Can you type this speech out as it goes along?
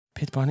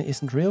Pit Bonnie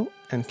isn't real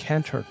and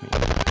can't hurt me.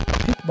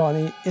 Pit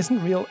Bonnie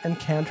isn't real and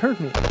can't hurt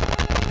me.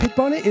 Pit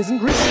Bonnie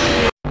isn't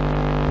real.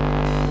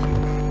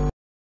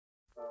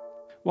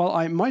 While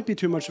I might be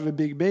too much of a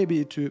big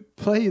baby to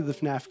play the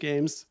FNaF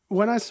games,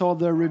 when I saw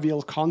the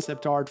reveal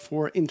concept art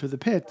for Into the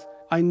Pit,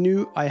 I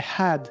knew I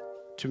had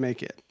to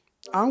make it.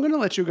 I'm gonna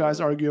let you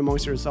guys argue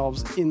amongst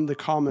yourselves in the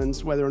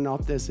comments whether or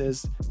not this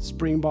is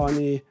Spring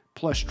Bonnie,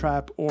 Plush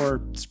Trap, or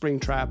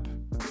Springtrap.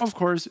 Of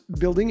course,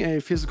 building a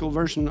physical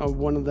version of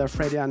one of the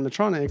Freddy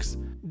animatronics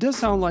does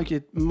sound like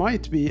it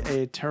might be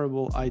a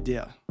terrible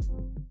idea.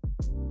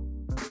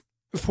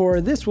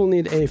 For this we'll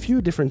need a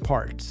few different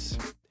parts.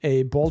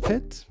 A ball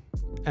pit,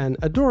 an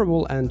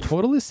adorable and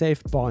totally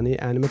safe Bonnie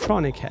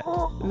animatronic head.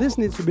 This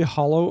needs to be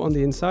hollow on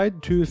the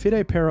inside to fit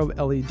a pair of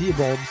LED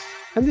bulbs,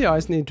 and the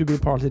eyes need to be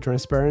partly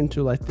transparent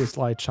to let this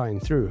light shine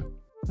through.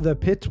 The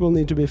pit will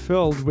need to be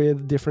filled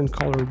with different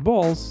colored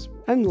balls,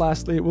 and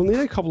lastly we'll need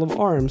a couple of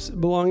arms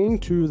belonging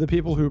to the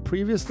people who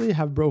previously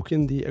have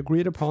broken the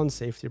agreed upon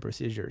safety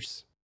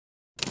procedures.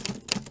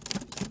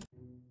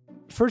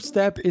 First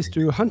step is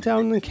to hunt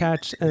down and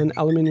catch an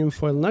aluminium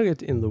foil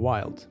nugget in the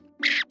wild.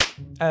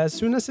 As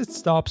soon as it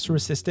stops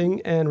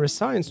resisting and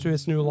resigns to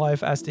its new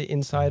life as the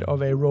inside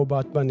of a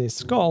robot bunny's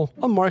skull,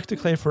 I'll mark the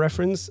clay for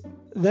reference,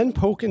 then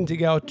poke and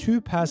dig out two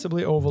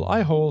passably oval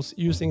eye holes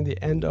using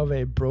the end of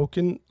a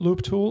broken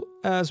loop tool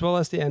as well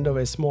as the end of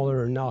a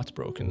smaller not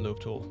broken loop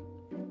tool.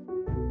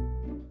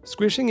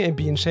 Squishing a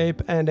bean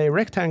shape and a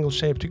rectangle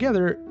shape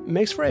together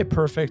makes for a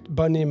perfect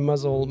bunny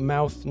muzzle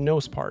mouth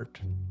nose part.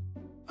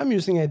 I'm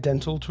using a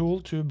dental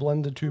tool to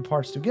blend the two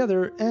parts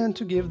together and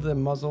to give the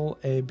muzzle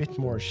a bit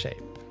more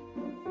shape.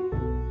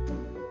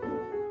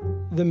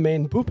 The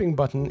main booping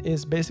button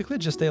is basically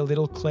just a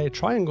little clay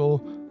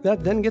triangle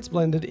that then gets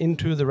blended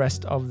into the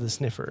rest of the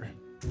sniffer.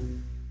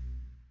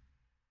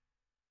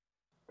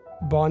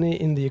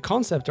 Bonnie in the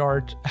concept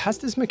art has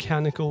this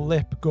mechanical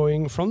lip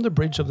going from the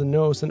bridge of the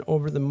nose and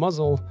over the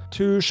muzzle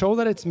to show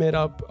that it's made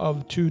up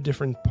of two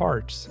different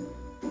parts.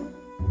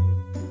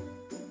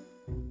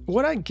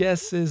 What I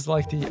guess is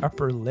like the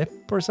upper lip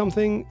or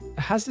something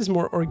has this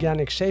more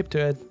organic shape to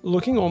it,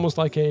 looking almost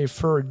like a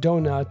fur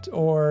donut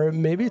or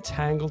maybe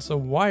tangles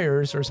of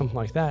wires or something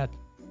like that.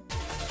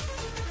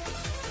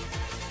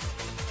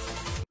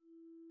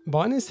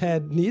 Bonnie's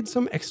head needs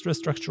some extra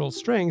structural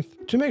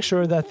strength to make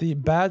sure that the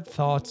bad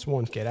thoughts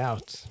won't get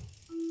out.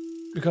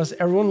 Because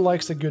everyone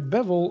likes a good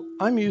bevel,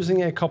 I'm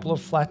using a couple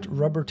of flat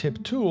rubber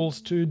tip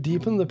tools to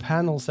deepen the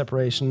panel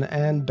separation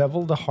and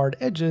bevel the hard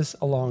edges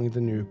along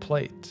the new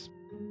plate.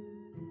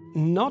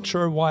 Not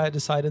sure why I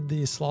decided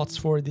the slots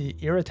for the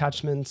ear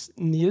attachments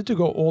needed to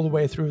go all the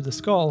way through the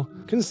skull,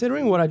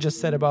 considering what I just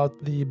said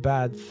about the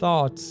bad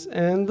thoughts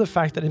and the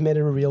fact that it made it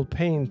a real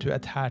pain to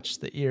attach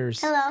the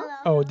ears. Hello?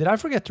 Oh, did I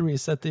forget to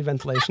reset the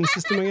ventilation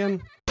system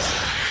again?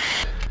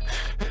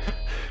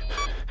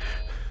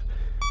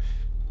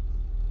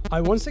 I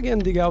once again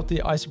dig out the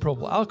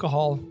isopropyl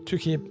alcohol to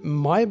keep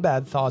my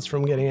bad thoughts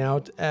from getting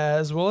out,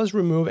 as well as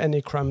remove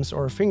any crumbs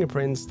or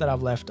fingerprints that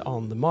I've left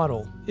on the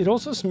model. It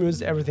also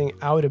smooths everything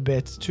out a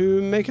bit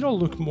to make it all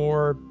look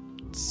more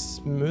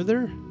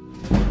smoother.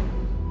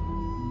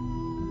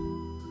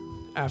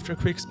 After a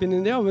quick spin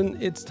in the oven,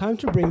 it's time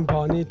to bring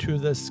Bonnie to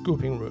the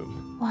scooping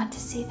room. Want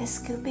to see the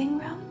scooping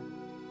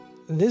room?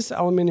 This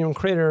aluminium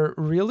crater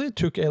really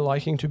took a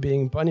liking to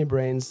being bunny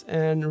brains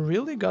and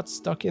really got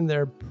stuck in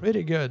there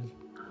pretty good.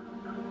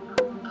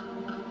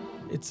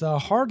 It's a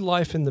hard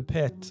life in the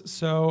pit,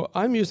 so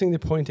I'm using the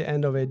pointy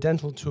end of a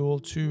dental tool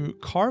to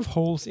carve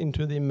holes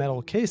into the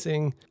metal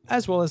casing,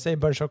 as well as a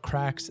bunch of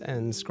cracks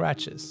and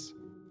scratches.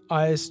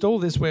 I stole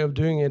this way of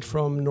doing it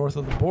from north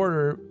of the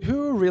border,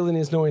 who really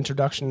needs no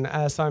introduction,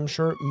 as I'm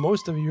sure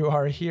most of you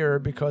are here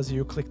because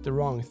you clicked the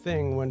wrong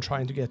thing when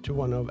trying to get to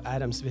one of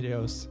Adam's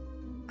videos.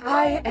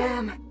 I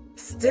am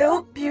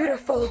still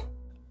beautiful.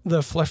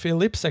 The fluffy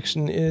lip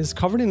section is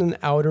covered in an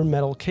outer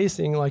metal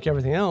casing like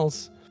everything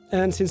else,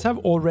 and since I've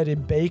already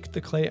baked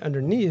the clay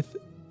underneath,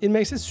 it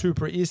makes it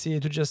super easy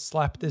to just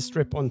slap this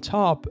strip on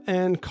top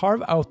and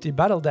carve out the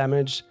battle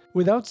damage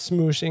without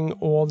smooshing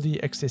all the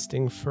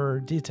existing fur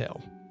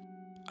detail.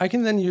 I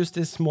can then use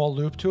this small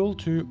loop tool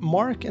to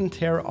mark and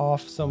tear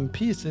off some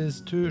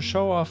pieces to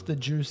show off the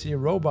juicy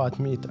robot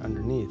meat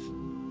underneath.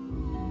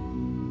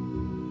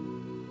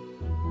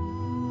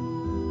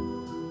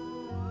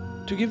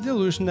 To give the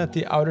illusion that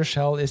the outer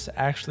shell is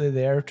actually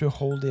there to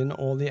hold in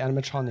all the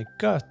animatronic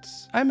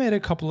guts, I made a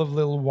couple of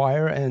little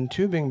wire and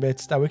tubing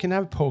bits that we can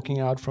have poking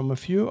out from a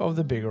few of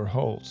the bigger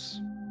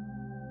holes.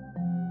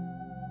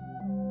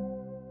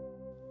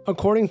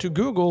 According to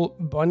Google,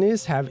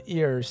 bunnies have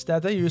ears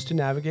that they use to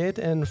navigate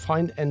and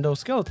find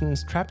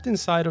endoskeletons trapped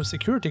inside of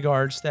security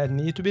guards that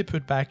need to be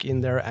put back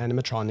in their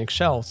animatronic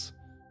shells.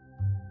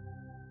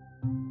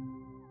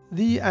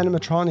 The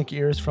animatronic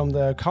ears from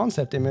the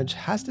concept image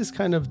has this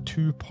kind of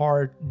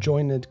two-part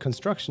jointed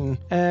construction,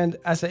 and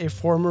as a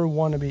former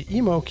wannabe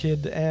emo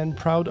kid and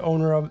proud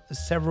owner of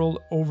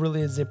several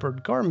overly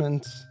zippered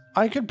garments,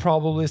 I could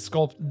probably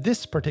sculpt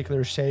this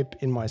particular shape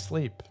in my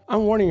sleep.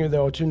 I'm warning you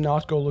though to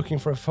not go looking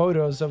for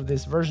photos of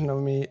this version of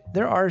me.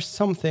 There are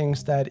some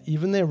things that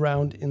even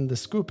around in the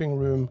scooping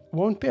room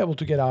won't be able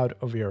to get out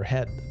of your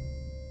head.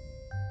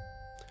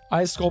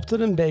 I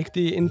sculpted and baked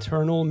the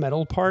internal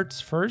metal parts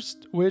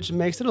first, which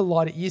makes it a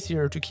lot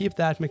easier to keep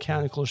that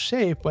mechanical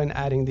shape when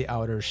adding the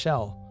outer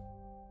shell.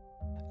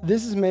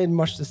 This is made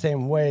much the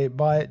same way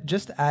by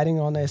just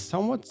adding on a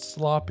somewhat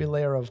sloppy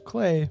layer of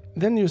clay,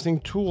 then using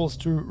tools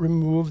to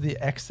remove the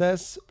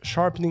excess,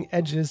 sharpening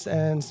edges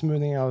and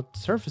smoothing out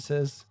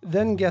surfaces,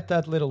 then get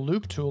that little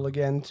loop tool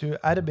again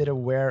to add a bit of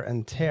wear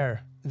and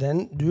tear.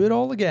 Then do it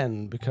all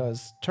again,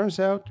 because turns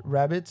out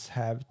rabbits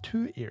have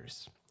 2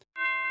 ears.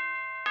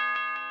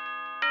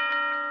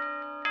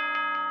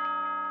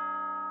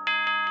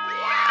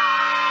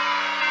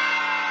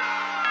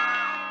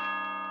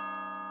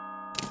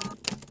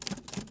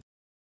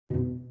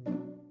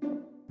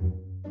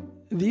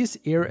 These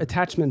ear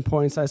attachment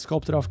points I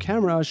sculpted off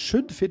camera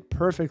should fit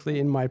perfectly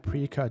in my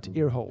pre-cut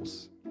ear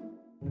holes.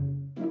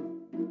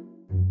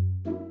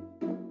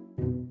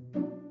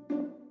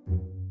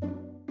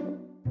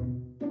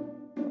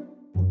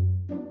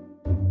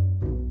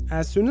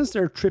 As soon as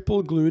they're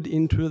triple glued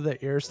into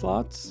the ear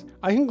slots,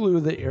 I can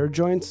glue the ear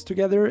joints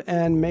together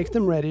and make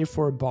them ready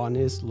for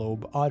Bonnie's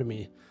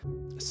lobotomy.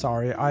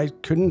 Sorry, I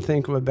couldn't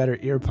think of a better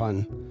ear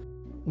pun.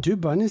 Do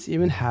bunnies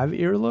even have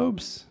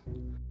earlobes?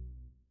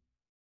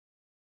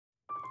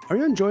 Are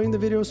you enjoying the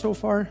video so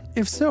far?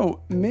 If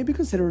so, maybe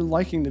consider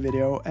liking the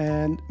video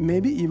and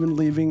maybe even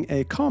leaving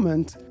a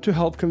comment to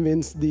help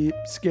convince the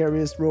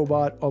scariest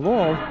robot of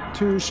all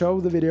to show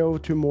the video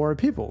to more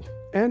people.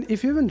 And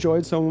if you've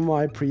enjoyed some of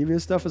my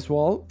previous stuff as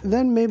well,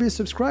 then maybe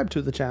subscribe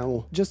to the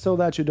channel, just so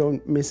that you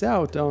don't miss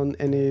out on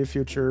any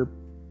future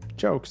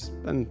jokes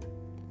and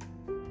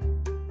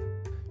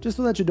just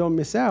so that you don't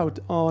miss out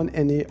on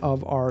any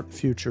of our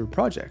future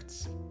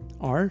projects.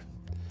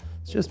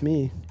 It's just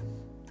me.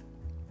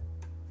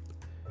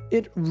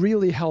 It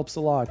really helps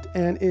a lot,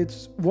 and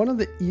it's one of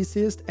the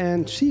easiest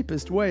and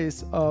cheapest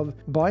ways of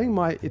buying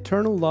my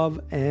eternal love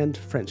and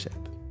friendship.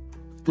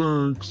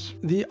 Thanks.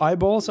 The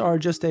eyeballs are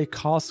just a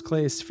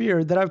cosplay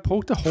sphere that I've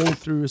poked a hole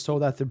through so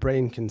that the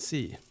brain can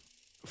see.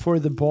 For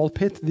the ball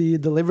pit, the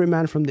delivery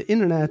man from the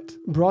internet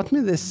brought me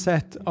this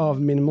set of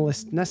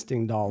minimalist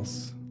nesting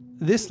dolls.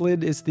 This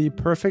lid is the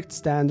perfect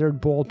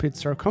standard ball pit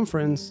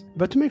circumference,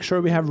 but to make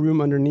sure we have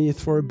room underneath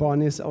for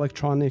Bonnie's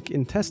electronic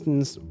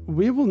intestines,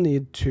 we will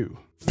need 2.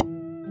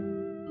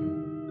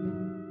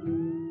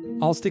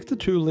 I'll stick the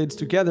 2 lids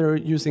together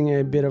using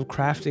a bit of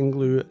crafting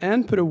glue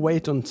and put a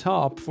weight on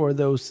top for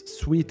those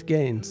sweet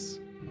gains.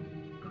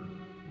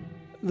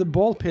 The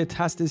ball pit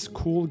has this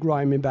cool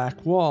grimy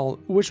back wall,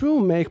 which we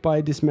will make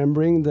by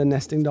dismembering the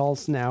nesting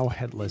doll's now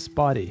headless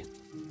body.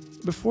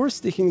 Before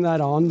sticking that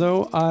on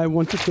though, I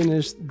want to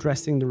finish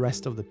dressing the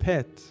rest of the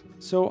pit.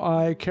 So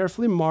I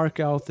carefully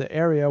mark out the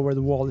area where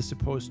the wall is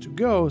supposed to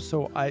go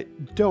so I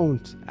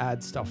don't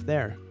add stuff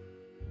there.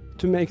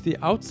 To make the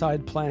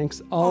outside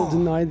planks, I'll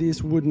deny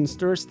these wooden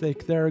stir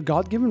stick their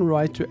God-given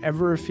right to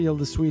ever feel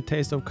the sweet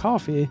taste of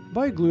coffee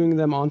by gluing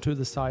them onto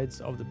the sides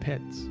of the pit.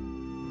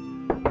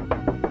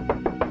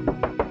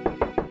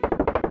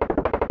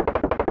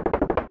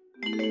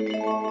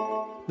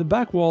 The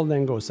back wall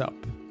then goes up.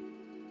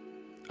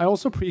 I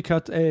also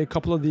pre-cut a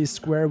couple of these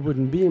square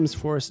wooden beams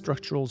for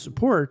structural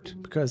support,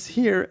 because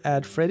here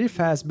at Freddy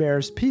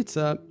Fazbear's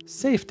Pizza,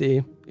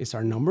 safety is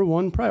our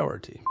 #1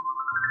 priority.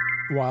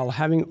 While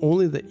having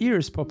only the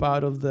ears pop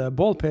out of the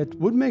ball pit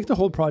would make the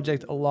whole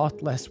project a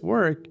lot less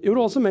work, it would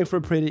also make for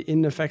a pretty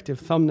ineffective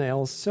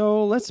thumbnail,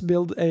 so let's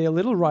build a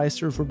little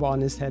riser for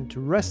Bonnie's head to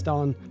rest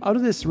on out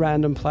of this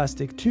random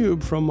plastic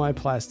tube from my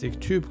plastic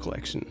tube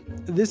collection.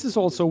 This is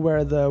also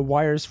where the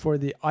wires for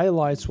the eye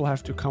lights will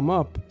have to come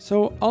up,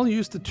 so I'll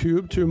use the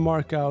tube to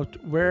mark out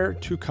where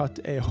to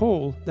cut a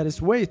hole that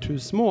is way too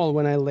small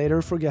when I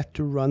later forget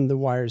to run the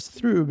wires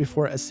through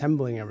before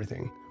assembling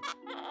everything.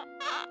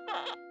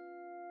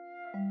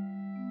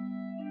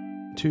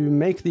 To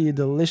make the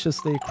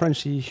deliciously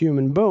crunchy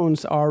human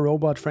bones our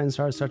robot friends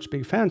are such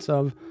big fans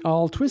of,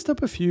 I'll twist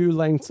up a few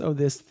lengths of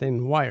this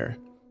thin wire.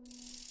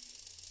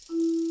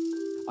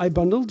 I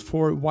bundled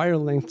 4 wire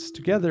lengths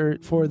together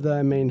for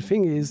the main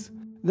fingies,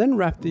 then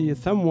wrapped the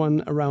thumb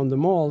one around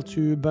them all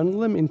to bundle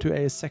them into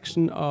a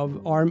section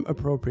of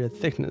arm-appropriate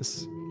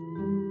thickness.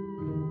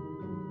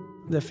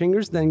 The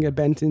fingers then get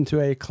bent into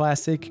a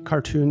classic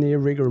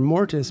cartoony rigor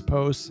mortis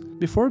pose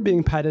before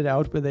being padded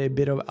out with a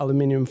bit of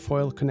aluminium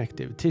foil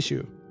connective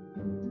tissue.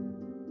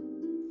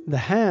 The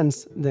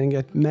hands then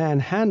get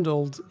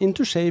manhandled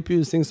into shape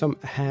using some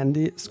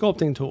handy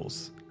sculpting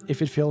tools. If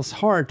it feels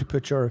hard to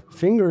put your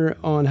finger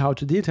on how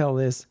to detail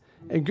this,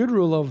 a good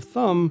rule of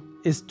thumb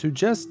is to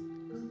just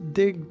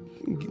dig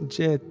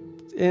it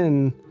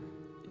in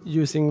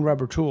using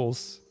rubber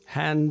tools.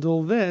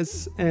 Handle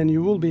this and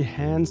you will be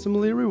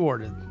handsomely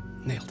rewarded.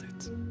 Nailed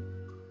it.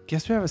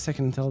 Guess we have a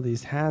second until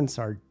these hands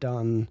are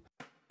done.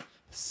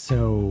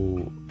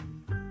 So,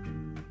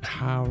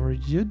 how are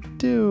you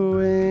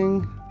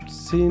doing?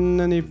 Seen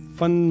any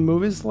fun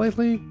movies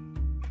lately?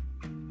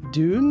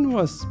 Dune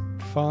was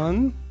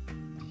fun.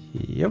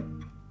 Yep.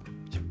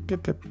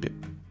 Yep.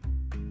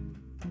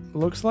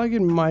 Looks like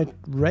it might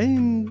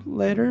rain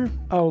later.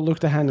 Oh, look,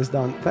 the hand is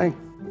done. Thank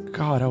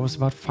God, I was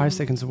about 5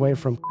 seconds away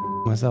from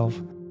myself.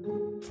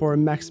 For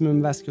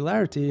maximum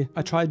vascularity,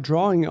 I tried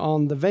drawing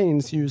on the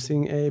veins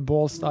using a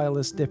ball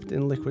stylus dipped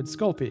in liquid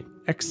Sculpey.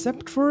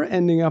 Except for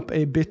ending up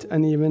a bit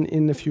uneven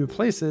in a few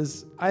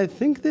places, I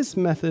think this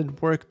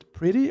method worked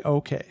pretty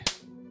okay.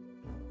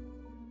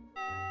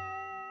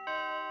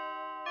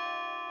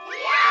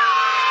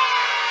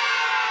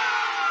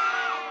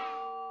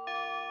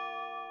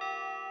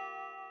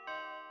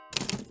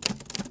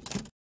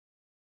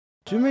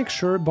 To make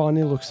sure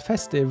Bonnie looks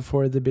festive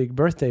for the big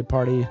birthday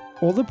party,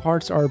 all the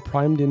parts are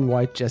primed in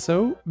white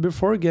gesso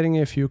before getting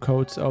a few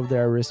coats of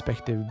their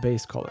respective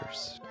base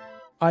colors.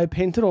 I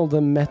painted all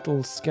the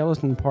metal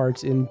skeleton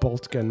parts in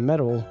bolt gun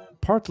metal,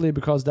 partly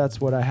because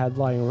that's what I had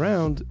lying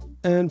around,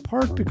 and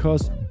part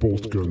because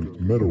Bolt gun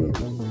metal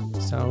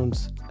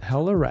sounds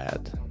hella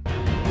rad.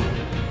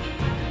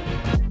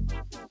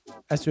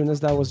 As soon as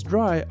that was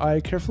dry, I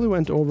carefully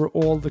went over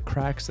all the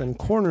cracks and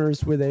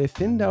corners with a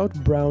thinned out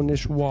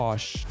brownish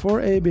wash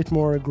for a bit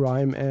more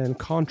grime and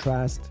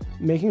contrast,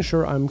 making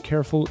sure I'm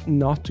careful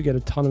not to get a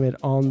ton of it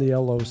on the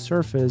yellow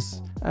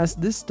surface, as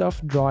this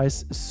stuff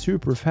dries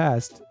super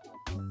fast.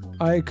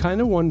 I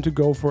kinda wanted to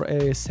go for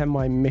a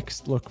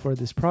semi-mixed look for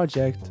this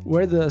project,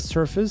 where the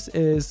surface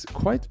is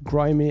quite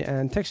grimy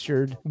and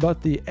textured,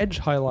 but the edge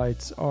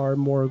highlights are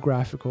more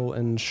graphical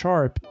and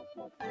sharp.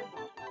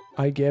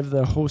 I gave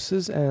the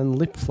hoses and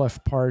lip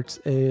fluff parts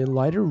a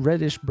lighter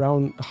reddish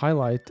brown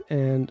highlight,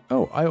 and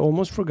oh, I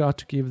almost forgot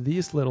to give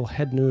these little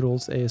head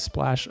noodles a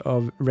splash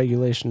of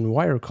regulation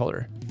wire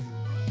color.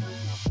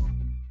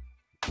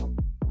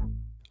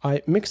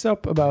 I mix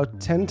up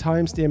about 10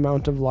 times the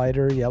amount of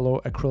lighter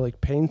yellow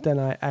acrylic paint than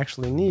I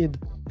actually need,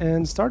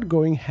 and start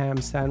going ham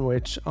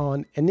sandwich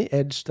on any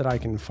edge that I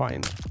can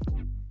find.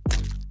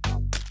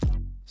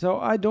 So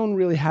I don't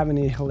really have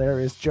any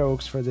hilarious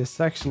jokes for this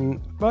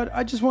section, but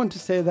I just want to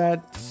say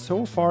that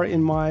so far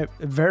in my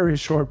very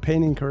short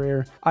painting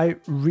career, I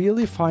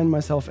really find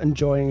myself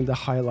enjoying the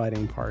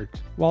highlighting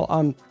part. While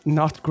I'm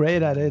not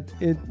great at it,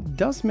 it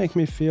does make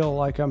me feel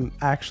like I'm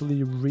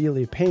actually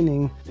really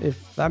painting,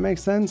 if that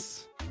makes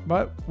sense.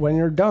 But when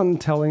you're done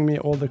telling me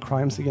all the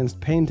crimes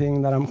against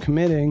painting that I'm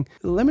committing,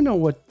 let me know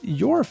what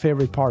your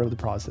favorite part of the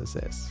process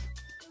is.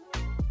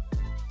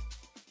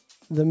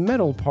 The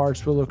metal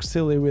parts will look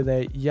silly with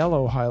a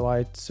yellow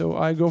highlight, so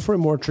I go for a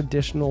more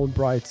traditional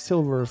bright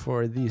silver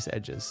for these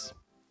edges.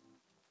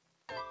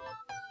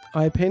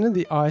 I painted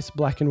the eyes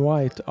black and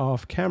white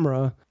off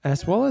camera,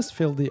 as well as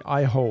filled the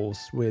eye holes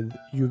with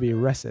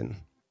UV resin.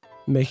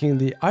 Making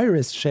the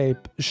iris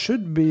shape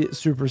should be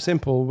super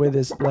simple with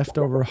this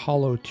leftover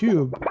hollow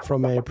tube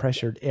from a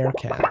pressured air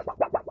can.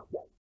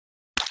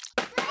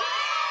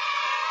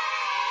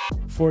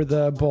 For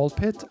the ball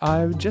pit,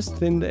 I've just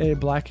thinned a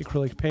black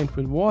acrylic paint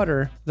with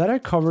water that I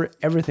cover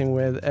everything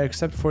with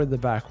except for the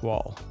back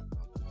wall.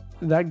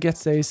 That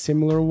gets a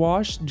similar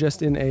wash,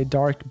 just in a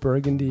dark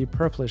burgundy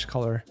purplish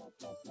color.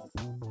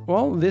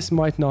 While this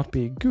might not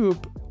be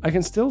goop, I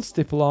can still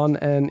stipple on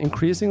an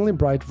increasingly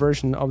bright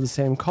version of the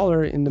same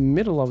color in the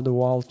middle of the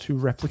wall to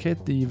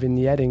replicate the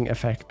vignetting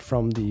effect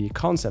from the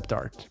concept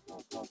art.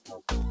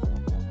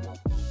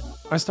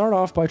 I start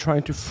off by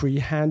trying to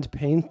freehand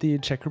paint the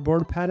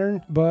checkerboard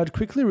pattern, but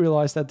quickly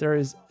realized that there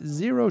is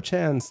zero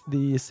chance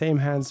the same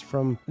hands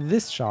from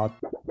this shot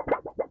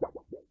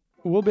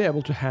will be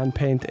able to hand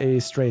paint a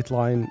straight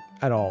line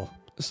at all.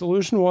 The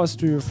solution was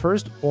to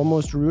first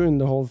almost ruin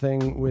the whole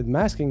thing with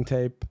masking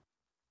tape,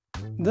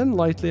 then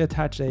lightly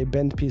attach a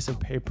bent piece of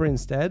paper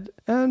instead,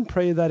 and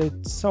pray that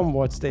it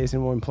somewhat stays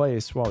in one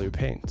place while you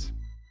paint.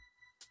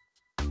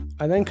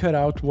 I then cut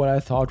out what I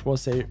thought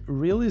was a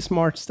really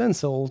smart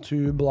stencil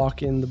to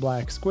block in the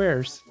black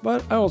squares,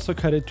 but I also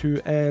cut it to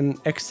an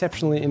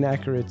exceptionally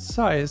inaccurate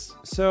size,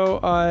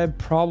 so I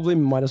probably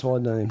might as well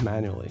have done it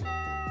manually.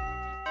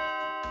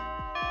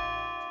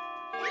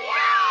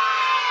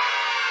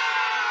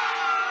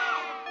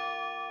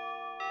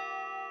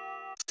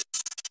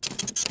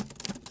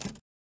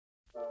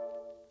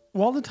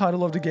 While the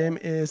title of the game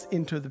is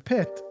Into the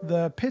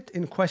pit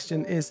in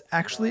question is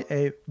actually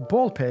a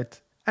ball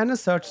pit, and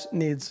as such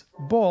needs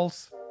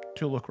balls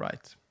to look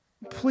right.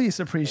 Please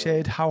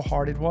appreciate how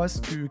hard it was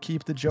to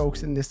keep the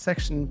jokes in this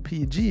section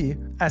PG,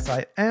 as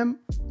I am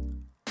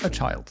a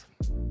child.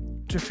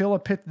 To fill a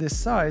pit this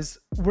size,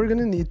 we're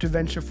gonna need to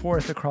venture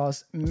forth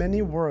across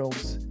many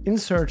worlds in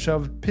search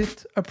of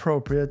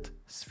pit-appropriate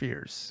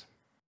spheres.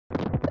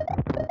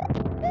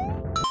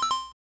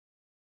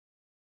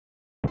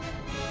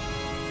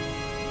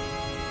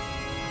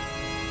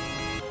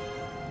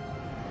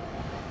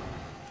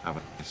 Have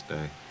a nice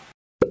day.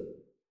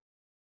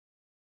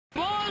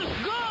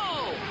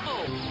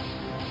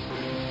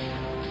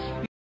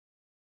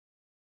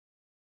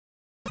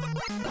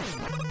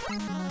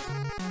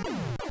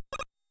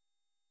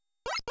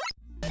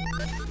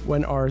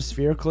 When our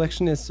sphere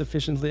collection is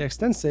sufficiently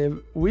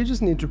extensive, we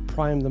just need to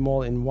prime them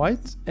all in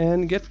white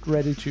and get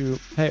ready to...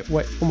 Hey,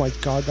 wait, oh my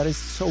god, that is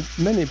so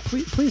many.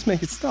 Please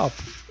make it stop.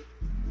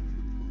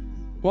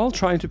 While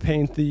trying to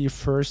paint the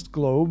first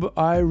globe,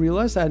 I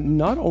realized that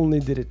not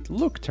only did it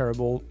look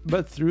terrible,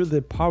 but through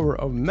the power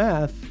of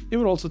math, it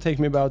would also take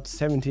me about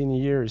 17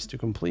 years to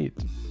complete.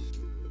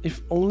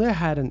 If only I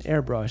had an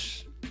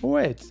airbrush. Oh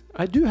wait,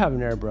 I do have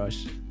an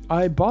airbrush.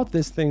 I bought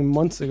this thing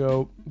months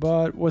ago,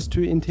 but was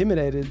too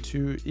intimidated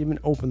to even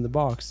open the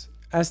box.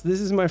 As this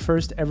is my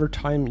first ever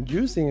time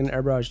using an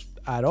airbrush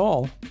at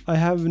all, I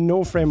have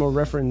no frame of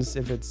reference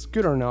if it's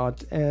good or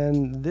not,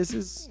 and this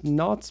is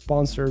not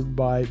sponsored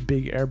by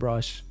Big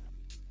Airbrush.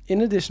 In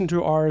addition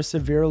to our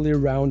severely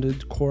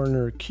rounded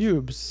corner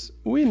cubes,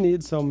 we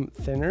need some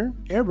thinner,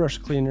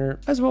 airbrush cleaner,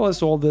 as well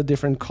as all the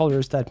different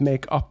colors that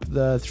make up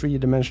the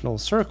three-dimensional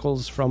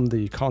circles from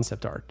the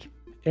concept art.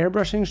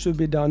 Airbrushing should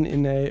be done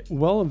in a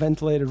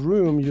well-ventilated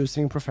room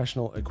using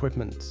professional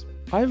equipment.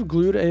 I've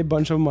glued a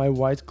bunch of my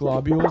white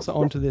globules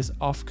onto this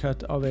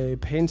offcut of a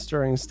paint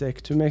stirring stick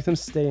to make them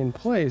stay in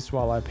place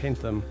while I paint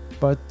them.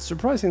 But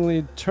surprisingly,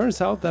 it turns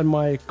out that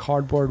my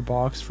cardboard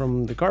box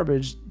from the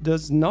garbage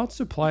does not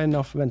supply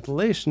enough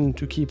ventilation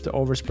to keep the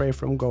overspray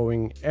from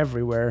going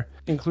everywhere,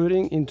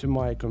 including into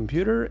my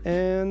computer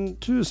and,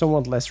 to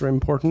somewhat lesser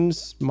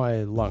importance,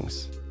 my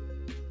lungs.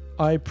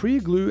 I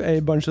pre-glue a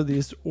bunch of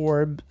these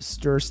orb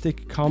stir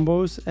stick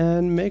combos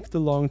and make the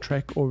long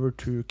trek over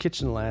to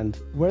Kitchenland,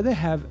 where they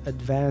have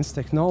advanced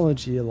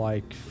technology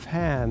like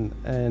fan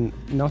and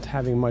not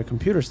having my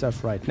computer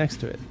stuff right next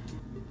to it.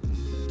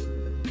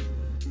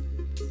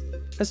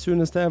 As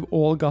soon as they have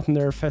all gotten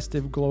their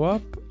festive glow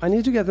up, I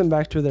need to get them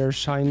back to their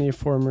shiny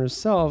former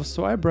selves,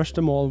 so I brush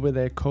them all with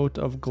a coat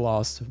of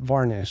gloss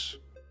varnish.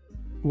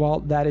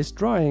 While that is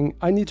drying,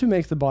 I need to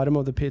make the bottom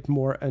of the pit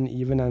more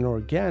uneven and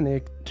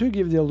organic to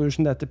give the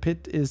illusion that the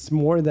pit is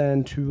more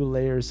than 2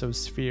 layers of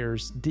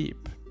spheres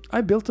deep. I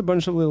built a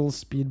bunch of little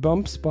speed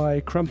bumps by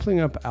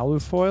crumpling up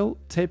alufoil,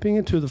 taping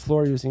it to the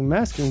floor using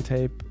masking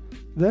tape,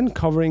 then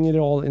covering it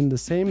all in the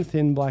same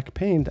thin black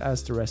paint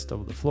as the rest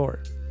of the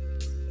floor.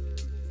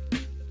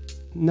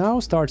 Now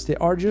starts the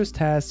arduous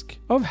task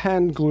of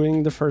hand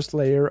gluing the first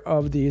layer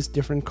of these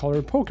different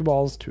colored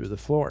Pokeballs to the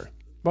floor.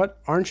 But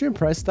aren't you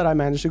impressed that I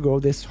managed to go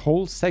this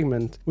whole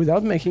segment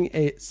without making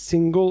a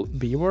single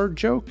B-word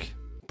joke?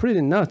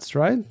 Pretty nuts,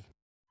 right?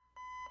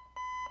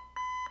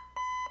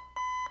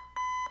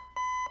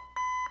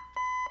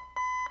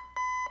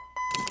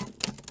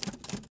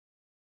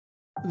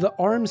 The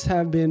arms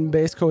have been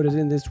base coated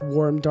in this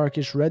warm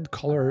darkish red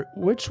color,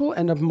 which will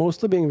end up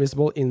mostly being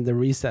visible in the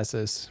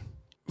recesses.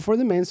 For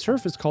the main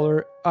surface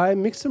color, I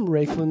mixed some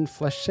Rakeland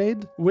Flesh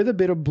Shade with a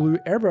bit of blue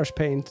airbrush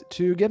paint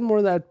to get more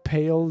of that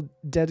pale,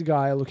 dead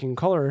guy looking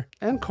color,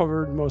 and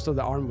covered most of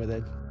the arm with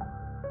it.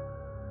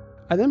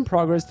 I then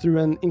progressed through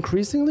an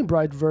increasingly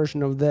bright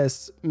version of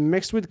this,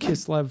 mixed with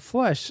Kislev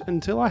flesh,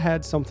 until I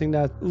had something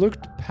that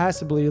looked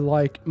passably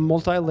like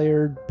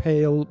multi-layered,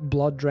 pale,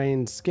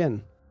 blood-drained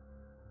skin.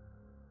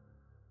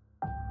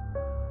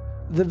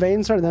 The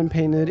veins are then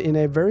painted in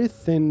a very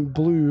thin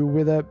blue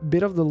with a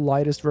bit of the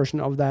lightest version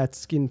of that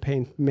skin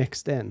paint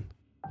mixed in.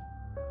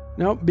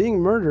 Now, being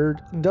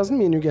murdered doesn't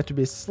mean you get to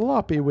be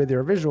sloppy with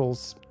your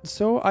visuals,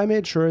 so I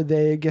made sure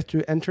they get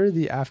to enter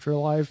the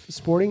afterlife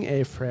sporting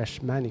a fresh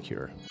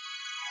manicure.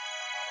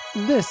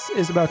 This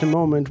is about a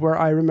moment where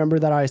I remember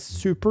that I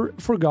super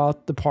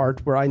forgot the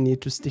part where I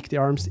need to stick the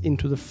arms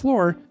into the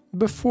floor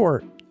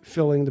before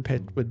filling the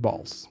pit with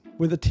balls.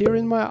 With a tear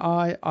in my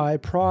eye, I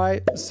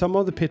pry some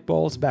of the pit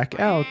balls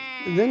back out,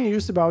 then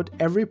use about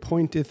every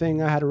pointy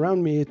thing I had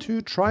around me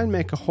to try and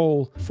make a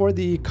hole for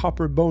the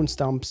copper bone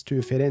stumps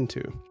to fit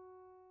into.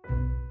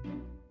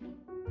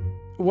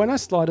 When I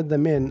slotted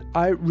them in,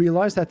 I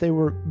realized that they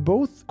were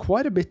both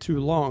quite a bit too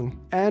long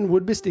and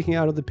would be sticking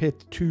out of the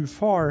pit too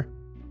far,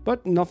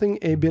 but nothing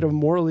a bit of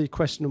morally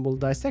questionable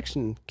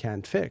dissection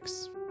can't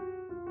fix.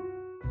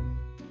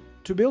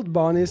 To build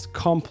Bonnie's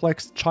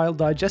complex child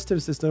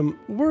digestive system,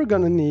 we're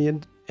gonna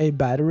need a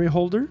battery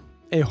holder,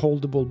 a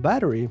holdable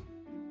battery,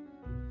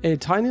 a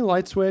tiny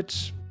light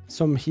switch,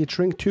 some heat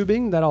shrink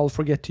tubing that I'll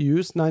forget to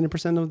use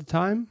 90% of the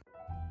time,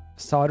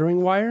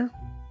 soldering wire,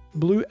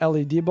 blue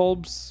LED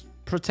bulbs,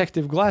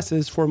 protective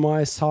glasses for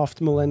my soft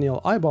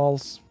millennial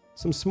eyeballs,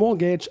 some small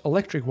gauge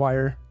electric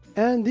wire,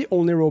 and the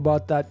only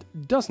robot that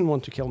doesn't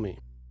want to kill me,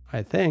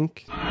 I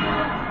think.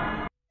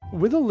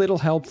 With a little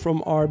help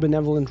from our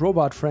benevolent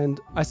robot friend,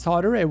 I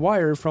solder a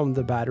wire from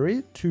the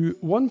battery to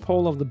one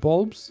pole of the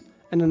bulbs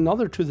and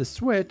another to the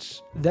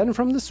switch, then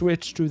from the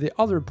switch to the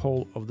other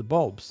pole of the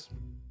bulbs.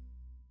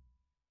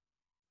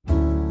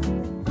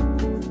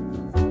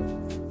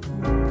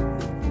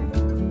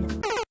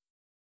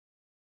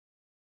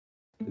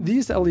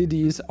 These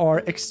LEDs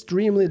are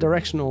extremely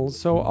directional,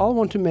 so I'll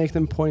want to make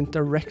them point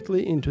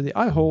directly into the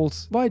eye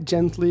holes by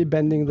gently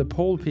bending the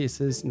pole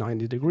pieces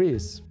 90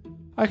 degrees.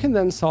 I can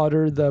then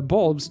solder the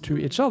bulbs to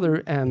each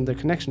other and the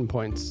connection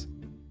points.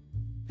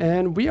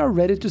 And we are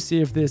ready to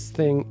see if this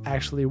thing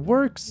actually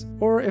works,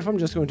 or if I'm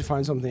just going to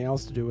find something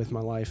else to do with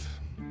my life.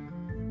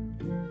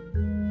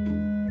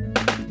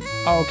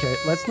 Okay,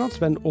 let's not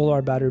spend all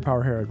our battery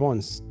power here at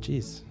once.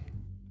 Jeez.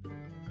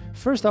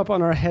 First up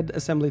on our head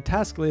assembly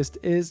task list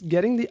is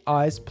getting the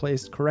eyes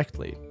placed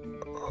correctly.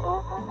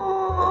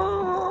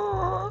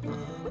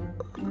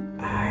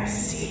 I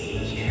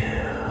see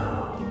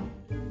you.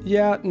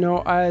 Yeah,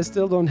 no, I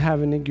still don't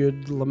have any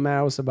good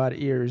mouse about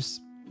ears,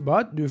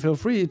 but do feel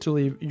free to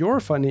leave your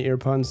funny ear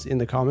puns in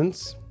the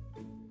comments.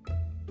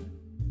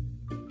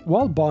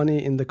 While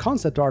Bonnie in the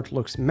concept art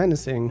looks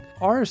menacing,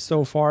 ours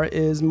so far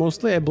is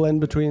mostly a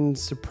blend between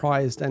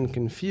surprised and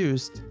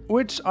confused,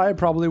 which I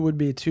probably would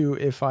be too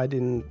if I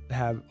didn't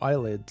have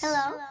eyelids.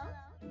 Hello?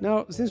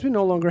 Now, since we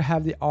no longer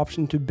have the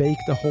option to bake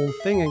the whole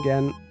thing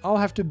again, I'll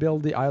have to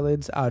build the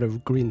eyelids out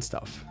of green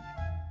stuff.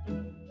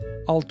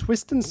 I'll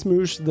twist and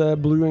smoosh the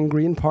blue and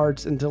green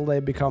parts until they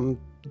become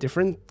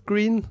different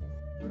green,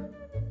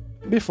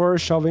 before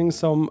shoving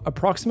some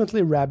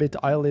approximately rabbit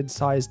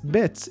eyelid-sized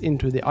bits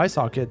into the eye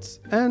sockets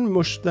and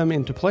mush them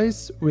into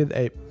place with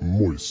a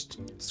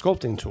Moist.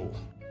 sculpting tool.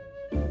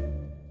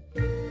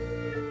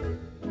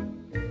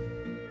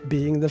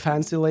 Being the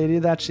fancy lady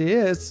that she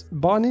is,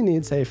 Bonnie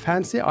needs a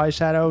fancy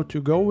eyeshadow to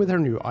go with her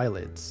new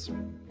eyelids.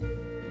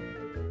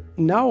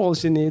 Now all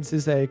she needs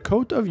is a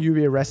coat of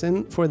UV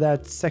resin for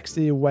that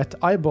sexy wet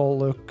eyeball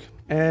look,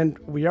 and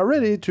we are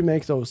ready to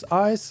make those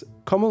eyes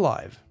come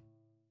alive.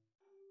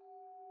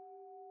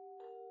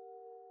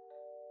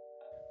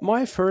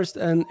 My first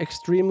and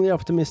extremely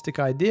optimistic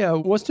idea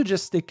was to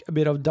just stick a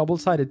bit of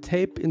double-sided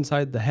tape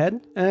inside the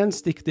head and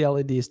stick the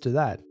LEDs to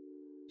that.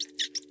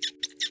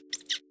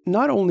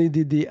 Not only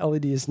did the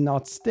LEDs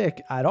not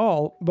stick at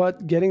all,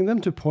 but getting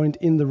them to point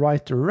in the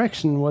right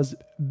direction was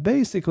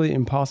basically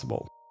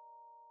impossible.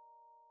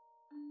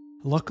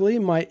 Luckily,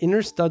 my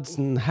inner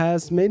Studson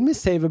has made me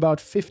save about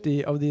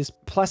 50 of these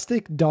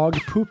plastic dog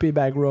poopy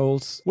bag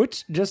rolls,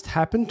 which just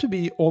happened to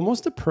be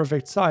almost the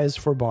perfect size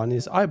for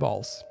Bonnie's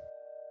eyeballs.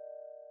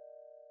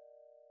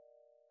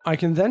 I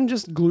can then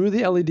just glue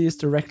the LEDs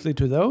directly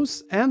to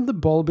those, and the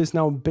bulb is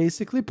now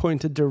basically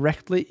pointed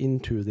directly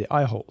into the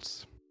eye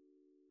holes.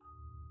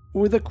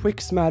 With a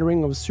quick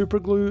smattering of super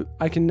glue,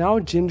 I can now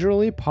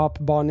gingerly pop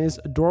Bonnie's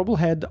adorable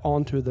head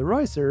onto the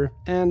riser,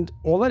 and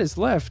all that is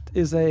left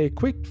is a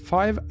quick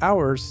 5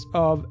 hours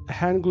of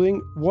hand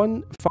gluing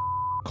one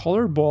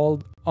colored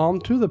bulb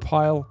onto the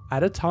pile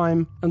at a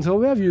time until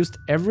we have used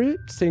every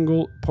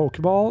single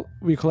Pokeball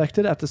we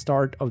collected at the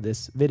start of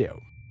this video.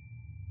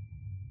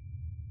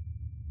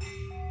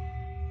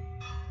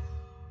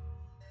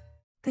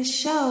 The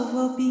show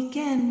will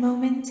begin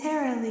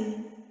momentarily.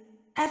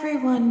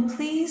 Everyone,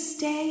 please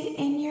stay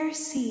in your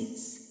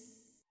seats.